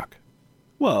would suck.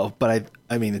 Well, but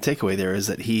I mean, the takeaway there is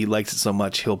that he likes it so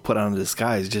much he'll put on a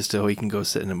disguise just so he can go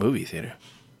sit in a movie theater.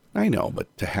 I know,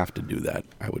 but to have to do that,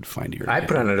 I would find irritating. I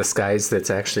put on a disguise that's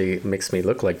actually makes me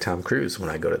look like Tom Cruise when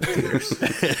I go to the theaters.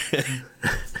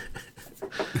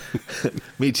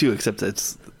 Me too, except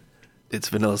it's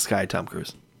Vanilla Sky Tom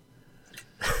Cruise.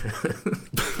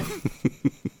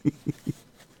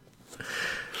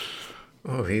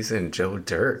 Oh, he's in Joe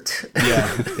Dirt. Yeah.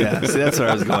 See, that's where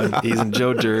I was going. He's in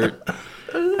Joe Dirt.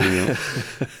 Yeah.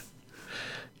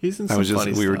 He's in some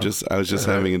funny stuff. I was just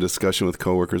having a discussion with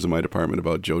coworkers in my department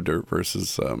about Joe Dirt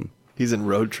versus he's in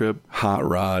Road Trip. Hot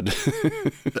Rod.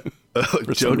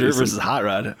 Joe Dirt versus Hot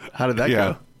Rod. How did that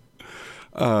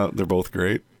go? They're both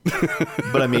great.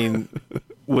 But I mean,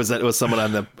 was someone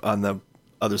on the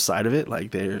other side of it?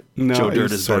 Like No, Joe it Dirt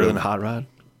was is sort better of- than Hot Rod?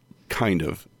 Kind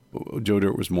of. Joe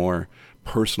Dirt was more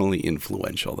personally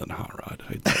influential than Hot Rod,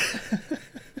 I'd say.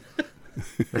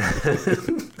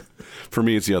 For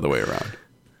me, it's the other way around.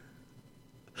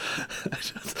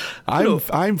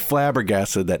 I'm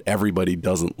flabbergasted that everybody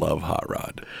doesn't love Hot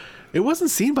Rod. It wasn't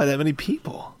seen by that many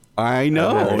people. I know,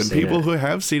 I've never and seen people it. who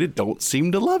have seen it don't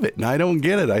seem to love it, and I don't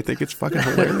get it. I think it's fucking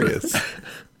hilarious.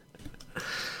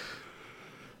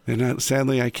 And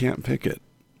sadly, I can't pick it.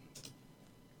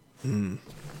 Oh,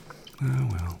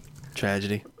 well.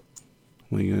 Tragedy.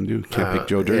 What are you going to do? Can't pick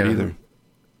Joe Dirt either.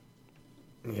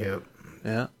 Yep.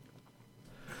 Yeah.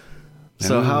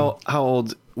 So how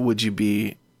old would you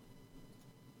be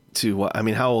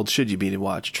how old should you be to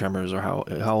watch Tremors, or how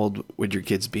old would your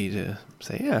kids be to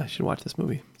say, yeah, you should watch this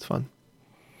movie? It's fun.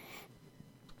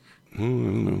 I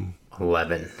don't know.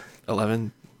 11.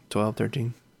 11, 12,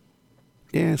 13?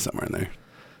 Yeah, somewhere in there.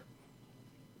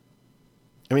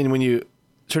 I mean, when you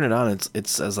turn it on, it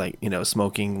says like,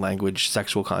 smoking, language,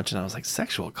 sexual content. I was like,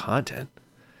 sexual content?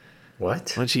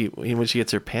 What? When she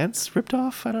gets her pants ripped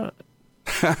off? I don't...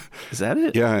 Is that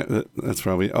it? Yeah, that's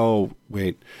probably... Oh,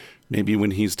 wait. Maybe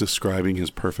when he's describing his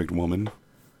perfect woman.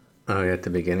 Oh, yeah, at the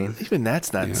beginning. Even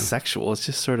that's not sexual. It's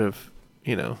just sort of,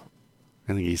 I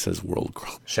think he says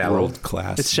Shallow. world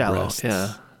class. It's shallow. breasts.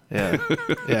 Yeah.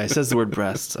 Yeah, he says the word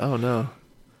breasts. Oh, no.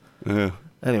 Yeah.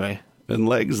 Anyway. And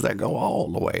legs that go all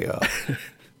the way up.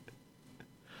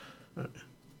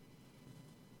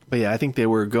 But yeah, I think they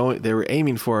were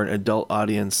aiming for an adult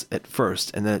audience at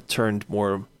first, and then it turned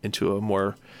more into a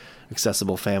more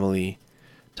accessible family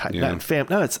type. Yeah.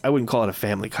 I wouldn't call it a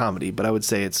family comedy, but I would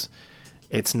say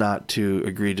it's not too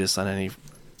egregious on any,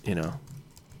 in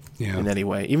any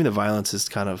way. Even the violence is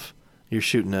kind of, you're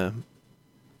shooting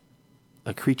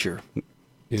a creature.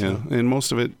 Yeah, So- and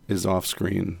most of it is off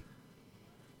screen.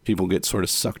 People get sort of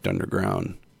sucked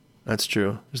underground. That's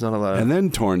true. There's not a lot of... And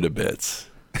then torn to bits.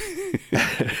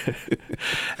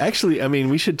 Actually, I mean,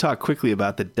 we should talk quickly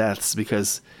about the deaths,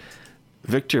 because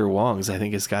Victor Wong's, I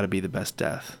think, has got to be the best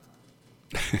death.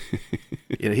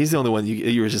 He's the only one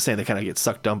you were just saying that kind of gets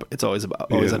sucked up. It's always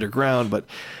underground, but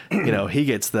he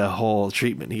gets the whole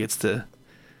treatment. He gets to,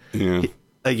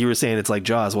 like you were saying, it's like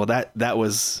Jaws. Well, that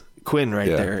was Quinn right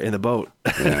there in the boat.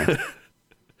 Yeah.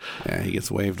 Yeah, he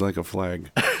gets waved like a flag.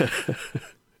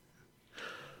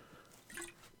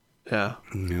 Yeah.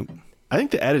 Yep. I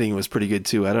think the editing was pretty good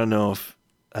too. I don't know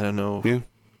who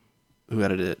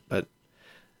edited it, but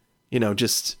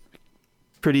just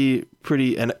pretty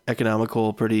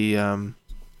economical, pretty Yeah,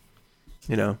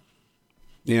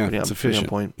 it's efficient. on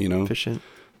point, efficient.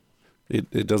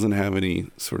 It doesn't have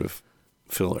any sort of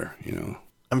filler,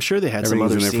 I'm sure they had some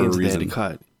Everything's other in there for a scenes they had to reason.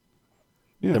 cut.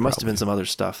 Yeah, There must have probably. been some other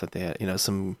stuff that they had,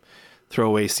 some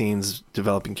throwaway scenes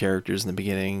developing characters in the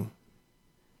beginning.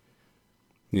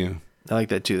 Yeah. I like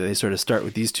that too. They sort of start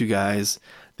with these two guys.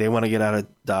 They want to get out of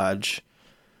Dodge.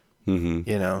 Mm-hmm.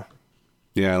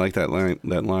 Yeah, I like that line.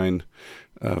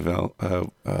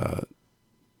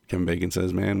 Kevin Bacon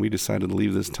says, "Man, we decided to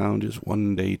leave this town just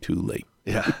one day too late."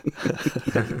 Yeah.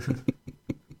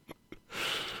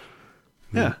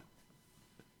 Yeah.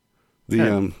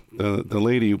 The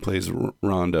lady who plays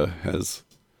Rhonda has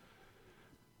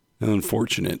an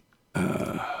unfortunate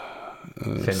Finn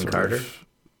Carter?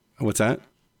 What's that?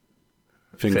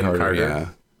 Finn Finn Carter.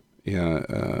 Carter. Yeah.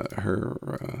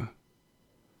 Her.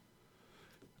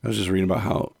 I was just reading about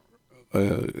how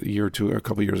a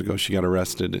couple years ago, she got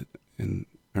arrested, or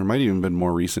it might even been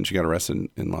more recent. She got arrested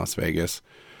in Las Vegas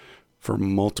for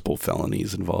multiple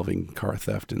felonies involving car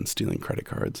theft and stealing credit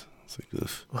cards. It's like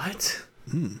this. What?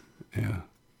 Yeah,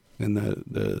 and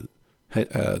the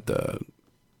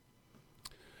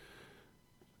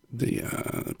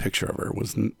picture of her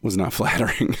was not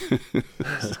flattering.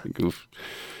 It's like, oof.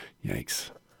 Yikes.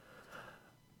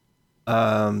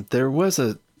 There was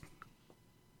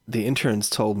the interns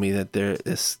told me that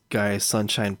this guy,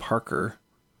 Sunshine Parker,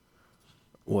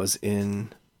 was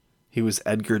in He was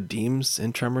Edgar Deems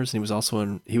in Tremors,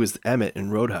 and he was Emmett in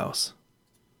Roadhouse.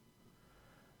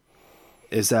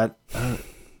 Is that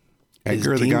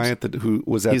Edgar, the guy who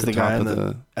was at the top of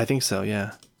the... I think so,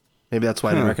 yeah. Maybe that's why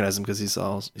I didn't recognize him, because he's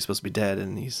supposed to be dead,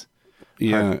 and he's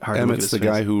hard Emmett's the face.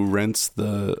 guy who rents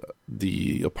the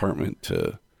apartment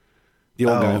to the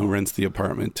old guy who rents the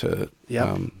apartment to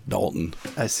Dalton.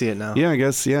 I see it now. Yeah, I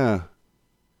guess. Yeah.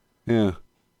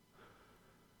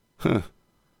 Huh.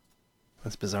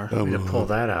 That's bizarre. I'm going to pull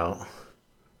that out.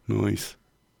 Nice.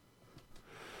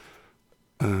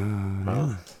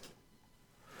 Well.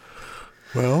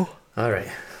 Well. All right.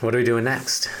 What are we doing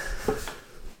next?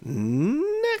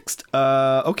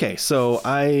 Okay, so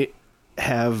I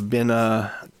have been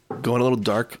going a little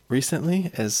dark recently,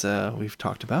 as we've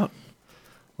talked about.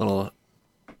 Little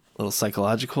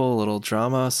psychological, a little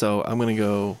drama. So I'm going to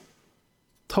go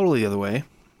totally the other way.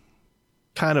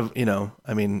 Kind of, I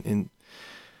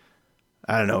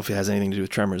don't know if it has anything to do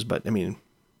with Tremors, but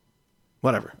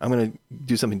whatever. I'm going to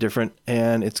do something different,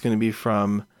 and it's going to be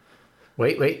from...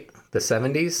 Wait. The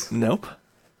 70s? Nope.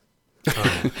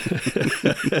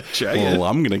 Well,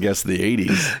 I'm going to guess the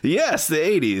 80s. Yes, the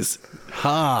 80s.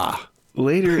 Ha!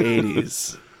 Later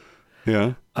 80s.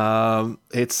 Yeah.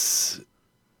 It's...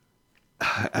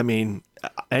 any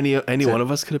one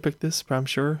of us could have picked this, I'm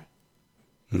sure.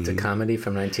 It's a comedy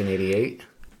from 1988.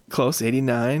 Close,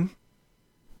 89.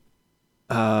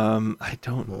 I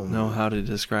don't know how to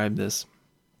describe this.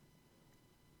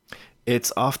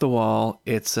 It's off the wall.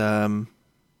 It's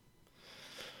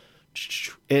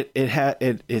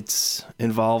it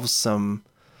involves some,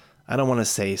 I don't want to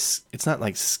say, it's not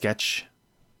like sketch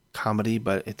comedy,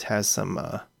 but it has some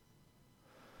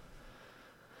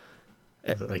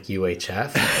Is it like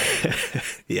UHF?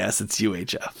 Yes, it's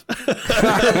UHF.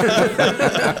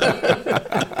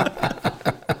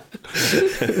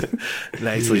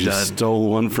 Nicely done. Stole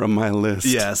one from my list.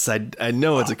 Yes, I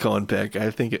know it's a Cohen pick.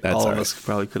 I think all of us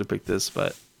probably could have picked this,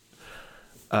 but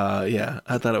yeah,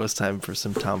 I thought it was time for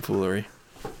some tomfoolery.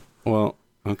 Well,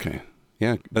 okay.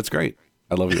 Yeah, that's great.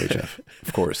 I love UHF,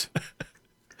 of course.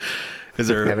 I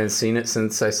haven't seen it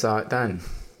since I saw it done.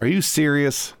 Are you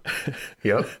serious?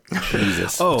 Yep.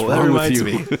 Jesus. Oh, that reminds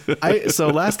me. So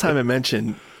last time I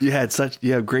mentioned you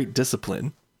have great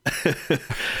discipline.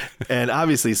 And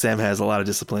obviously Sam has a lot of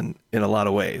discipline in a lot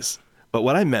of ways. But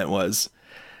what I meant was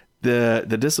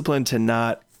the discipline to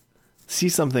not see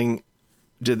something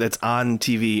that's on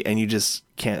TV and you just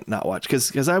can't not watch.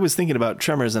 Because I was thinking about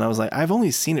Tremors and I was like, I've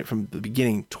only seen it from the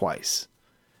beginning twice.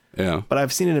 Yeah. But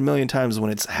I've seen it a million times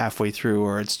when it's halfway through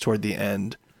or it's toward the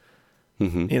end.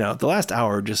 Mm-hmm. The last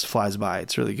hour just flies by.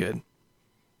 It's really good.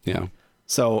 Yeah.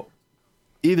 So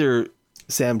either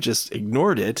Sam just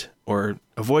ignored it or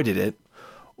avoided it,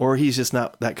 or he's just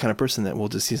not that kind of person that will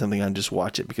just see something on and just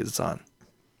watch it because it's on.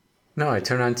 No, I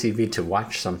turn on TV to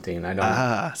watch something. I don't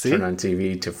turn on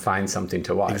TV to find something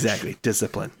to watch. Exactly.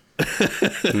 Discipline.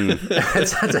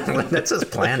 That's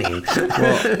just planning.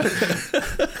 Well,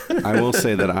 I will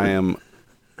say that I am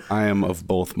of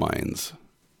both minds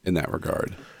in that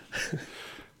regard.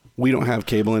 We don't have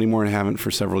cable anymore and haven't for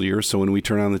several years. So when we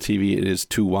turn on the TV, it is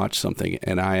to watch something.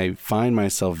 And I find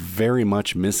myself very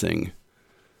much missing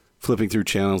flipping through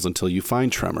channels until you find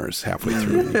Tremors halfway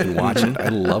through and you can watch it. I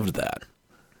loved that.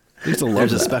 I used to love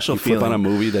There's that. a special you flip feeling on a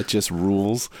movie that just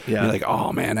rules. Yeah. You're like,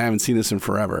 oh man, I haven't seen this in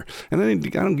forever. And then I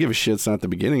don't give a shit. It's not the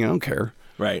beginning. I don't care.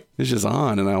 Right. It's just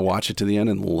on and I'll watch it to the end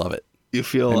and love it. You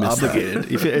feel obligated.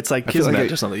 You feel, it's like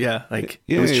Kismet or something. Yeah. Like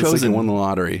yeah, it was chosen. It's like I won the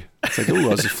lottery. It's like, oh, I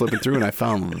was just flipping through and I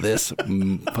found this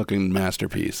fucking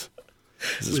masterpiece.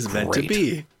 This It was is meant to great.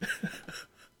 be.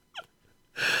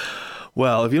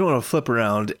 Well, if you don't want to flip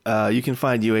around, you can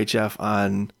find UHF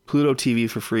on Pluto TV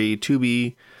for free,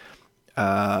 Tubi.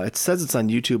 It says it's on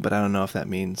YouTube, but I don't know if that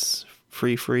means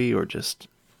free or just...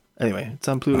 Anyway, it's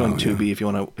on Pluto and Tubi if you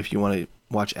want to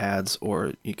watch ads,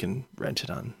 or you can rent it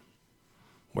on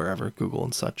wherever, Google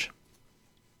and such.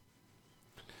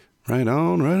 Right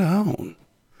on, right on.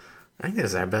 I think this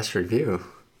is our best review.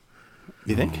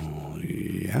 You think? Oh,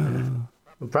 yeah.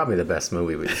 Probably the best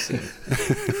movie we've seen.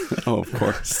 Oh, of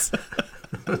course.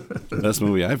 Best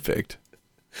movie I've picked.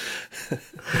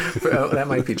 Well, that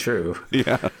might be true.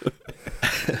 Yeah.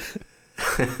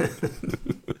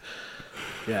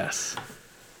 Yes.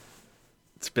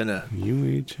 It's been a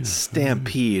UHF.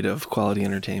 stampede of quality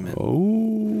entertainment. Oh,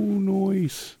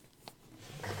 nice.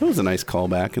 That was a nice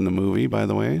callback in the movie, by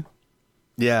the way.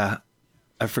 Yeah.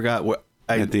 I forgot what...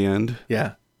 At the end.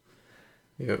 Yeah.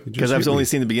 Yep. Because I've only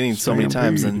seen the beginning so many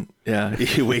times, Stampede. and yeah,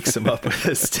 he wakes him up with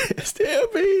a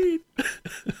stampede.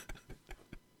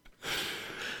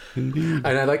 Indeed.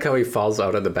 And I like how he falls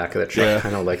out of the back of the truck,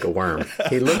 kind of like a worm.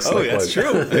 He looks like that's one.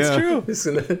 true. That's true.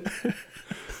 Isn't it?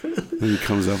 And he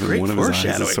comes up and Great one of his eyes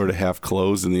foreshadowing. is sort of half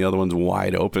closed and the other one's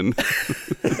wide open.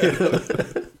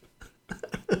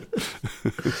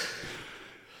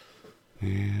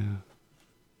 Yeah.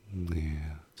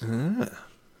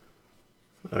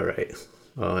 All right.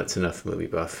 Well, that's enough movie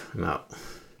buff. I'm out.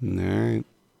 All right.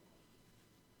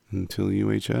 Until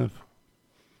UHF.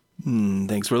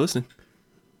 Thanks for listening.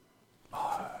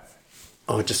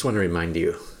 Oh, I just want to remind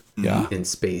you. Yeah. In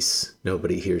space,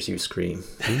 nobody hears you scream.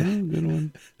 Yeah, good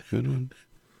one. Good one.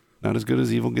 Not as good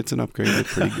as Evil gets an upgrade, but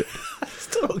pretty good. I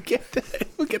still don't get that.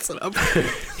 Who gets an upgrade?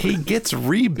 He gets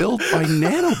rebuilt by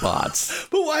nanobots.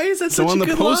 But why is that So such on a the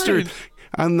good poster, line?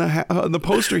 on the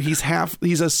poster, he's a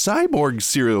cyborg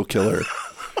serial killer.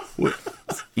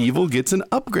 Evil gets an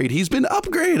upgrade. He's been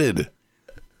upgraded.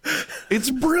 It's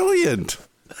brilliant.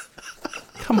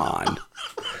 Come on.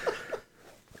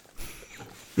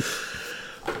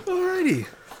 Alrighty.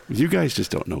 You guys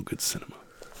just don't know good cinema.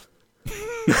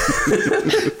 It's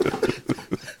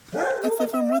the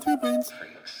Fun with Three Brains.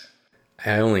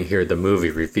 I only hear the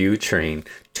movie review train.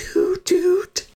 Toot.